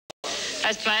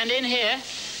as planned, in here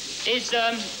is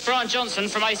Brian Johnson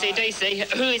from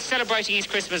AC/DC, who is celebrating his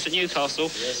Christmas at Newcastle,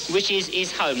 which is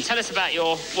his home. Tell us about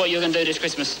what you're going to do this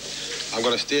Christmas. I'm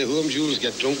going to stay at home, Jules,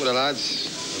 get drunk with the lads,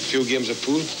 a few games of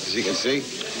pool, as you can see.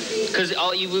 Because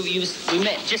we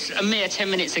met just a mere 10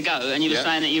 minutes ago, and you were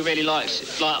saying that you really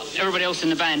liked, like, everybody else in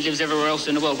the band lives everywhere else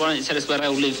in the world. Why don't you tell us where they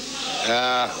all live?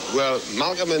 Well,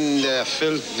 Malcolm and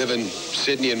Phil live in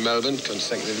Sydney and Melbourne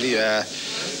consecutively.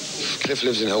 Cliff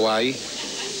lives in Hawaii.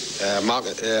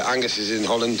 Angus is in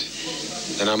Holland,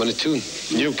 and I'm in a tune.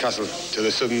 Newcastle, to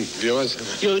the southern viewers.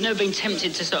 You've never been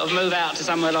tempted to sort of move out to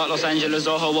somewhere like Los Angeles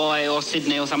or Hawaii or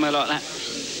Sydney or somewhere like that?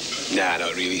 Nah,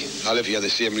 not really. I live here the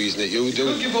same reason that you do.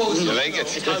 I like it.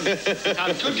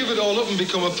 Could give it all up and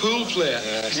become a pool player.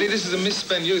 See, this is a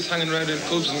misspent youth hanging around in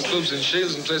pubs and clubs and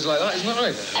shields and places like that, isn't that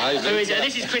right?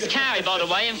 This is Chris Cowie, by the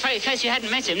way. In case you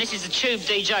hadn't met him, this is the Tube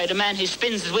DJ, the man who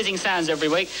spins the whizzing sounds every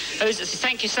week.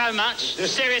 Thank you so much. A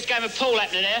serious game of pool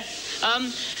happening here.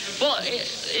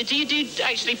 Do you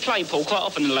actually play pool quite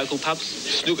often in the local pubs?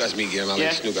 Snooker's me game. I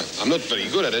like snooker. I'm not very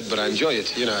good at it, but I enjoy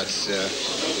it. You know,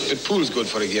 the pool's good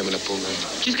for a game in a pool, man.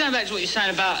 Just going back to what you're saying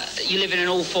about you living in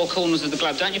all four corners of the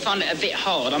globe, don't you find it a bit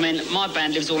hard? I mean, my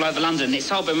band lives all over London. It's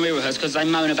hard when we rehearse because they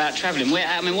moan about travelling.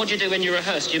 What do you do when you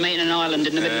rehearse? Do you meet in an island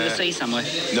in the middle of the sea somewhere?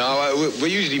 No, we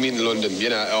usually meet in London, you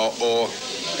know, or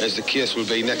as the case will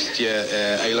be next year,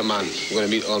 Isle of Man. We're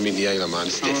going to all meet in the Isle of Man.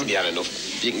 It's near enough.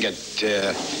 You can get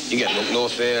up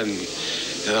north there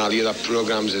and all the other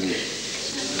programmes and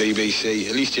BBC.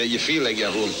 At least you feel like you're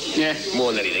home. Yeah.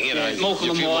 More than anything, you know.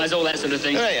 Morecambe and Wise, all that sort of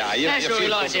thing. Yeah, That's what we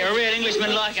like here. A real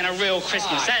Englishman like and a real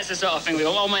Christmas. That's the sort of thing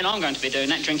I'm going to be doing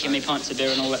that, drinking me pints of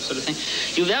beer and all that sort of thing.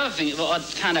 The other thing that I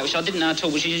found out, which I didn't know at all,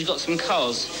 was you've got some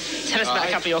cars. Tell us about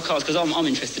a couple of your cars, because I'm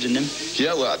interested in them.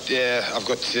 Yeah, well, I've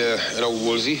got an old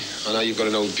Wolseley. I know you've got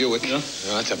an old Buick. Yeah.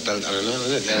 That's a belt, I don't know,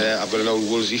 isn't it? I've got an old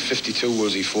Wolseley, 52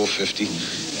 Wolseley 450.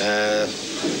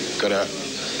 Got a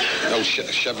old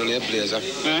Chevrolet Blazer.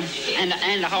 And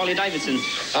a Harley Davidson.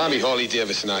 I'm a Harley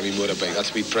Davidson, I'm a motorbike.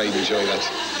 That's me pride and joy.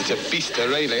 It's a beast to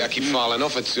ride. Like, I keep falling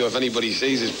off it, so if anybody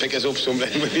sees it, pick us up somewhere.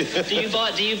 Do you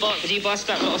buy a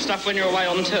lot of stuff when you're away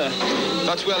on tour?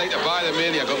 That's where I like to buy them,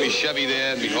 really. I got my Chevy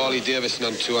there and my Harley Davidson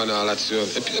on tour and all that, so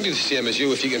it'll be the same as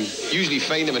you. If you can usually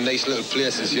find them in nice little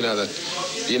places, you know, that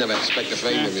you never expect to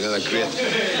find them, you know, they're great.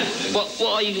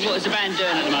 What is the band doing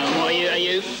at the moment? Are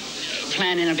you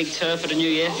planning a big tour for the new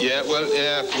year? Yeah, well,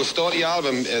 we'll start the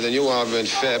album, the new album in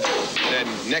Feb. Then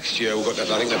next year we've got,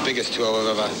 I think, the biggest tour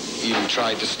I've ever even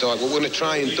tried to start. What we're going to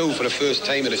try and do for the first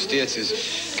time in the States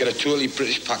is get a totally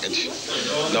British package.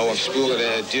 Now, I've spoken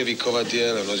to Davey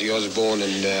Coverdale and Ozzy Osbourne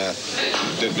and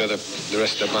the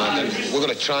rest of the band. And we're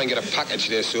going to try and get a package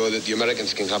there so that the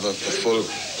Americans can have a full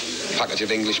package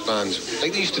of English bands,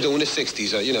 like they used to do in the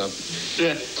 60s, you know.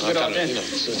 Yeah, good idea. You know,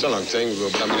 it's a long time ago,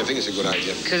 but I mean, I think it's a good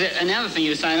idea. Because another thing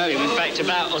you were saying earlier, in fact,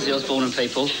 about Ozzy Osbourne and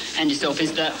people, and yourself,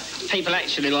 is that people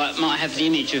actually might have the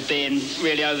image of being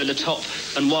really over the top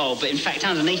and wild, but in fact,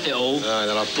 underneath it all...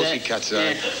 they're like pussycats.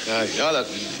 Well,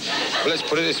 let's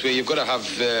put it this way, you've got to have...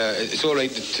 it's all right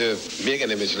to make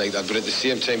an image like that, but at the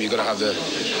same time, you've got to have the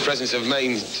presence of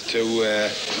mind to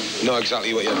know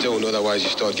exactly what you're doing, otherwise you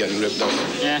start getting ripped off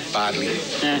badly.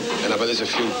 Yeah. And I bet there's a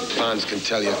few bands can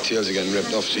tell your tails are getting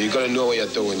ripped off, so you've got to know what you're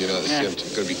doing, you know, at the same time.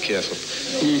 You've got to be careful.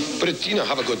 But, you know,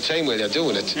 have a good time while you're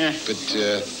doing it. Yeah. But,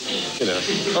 you know...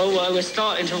 Oh, we're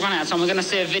starting to run out of time. We're going to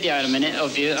see a video in a minute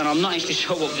of you, and I'm not actually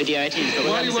sure what video it is. But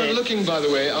while you weren't looking, by the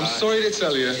way, I'm sorry to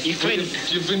tell you. You've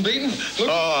been beaten? Look,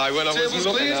 I wasn't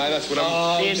looking. That's what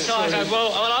I'm... The entire time.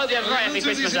 Well, I hope you have a very happy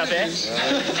Christmas up here.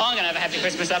 I'm going to have a happy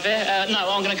Christmas up here. No,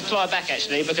 I'm going to fly back,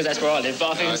 actually, because that's where I live.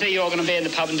 But I can see you're all going to be in the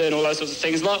pub and doing all those sorts of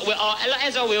things.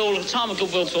 As are we all the time of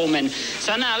goodwill to all men.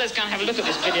 So now let's go and have a look at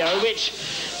this video, which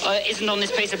isn't on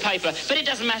this piece of paper. But it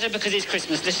doesn't matter because it's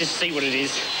Christmas. Let's just see what it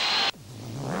is.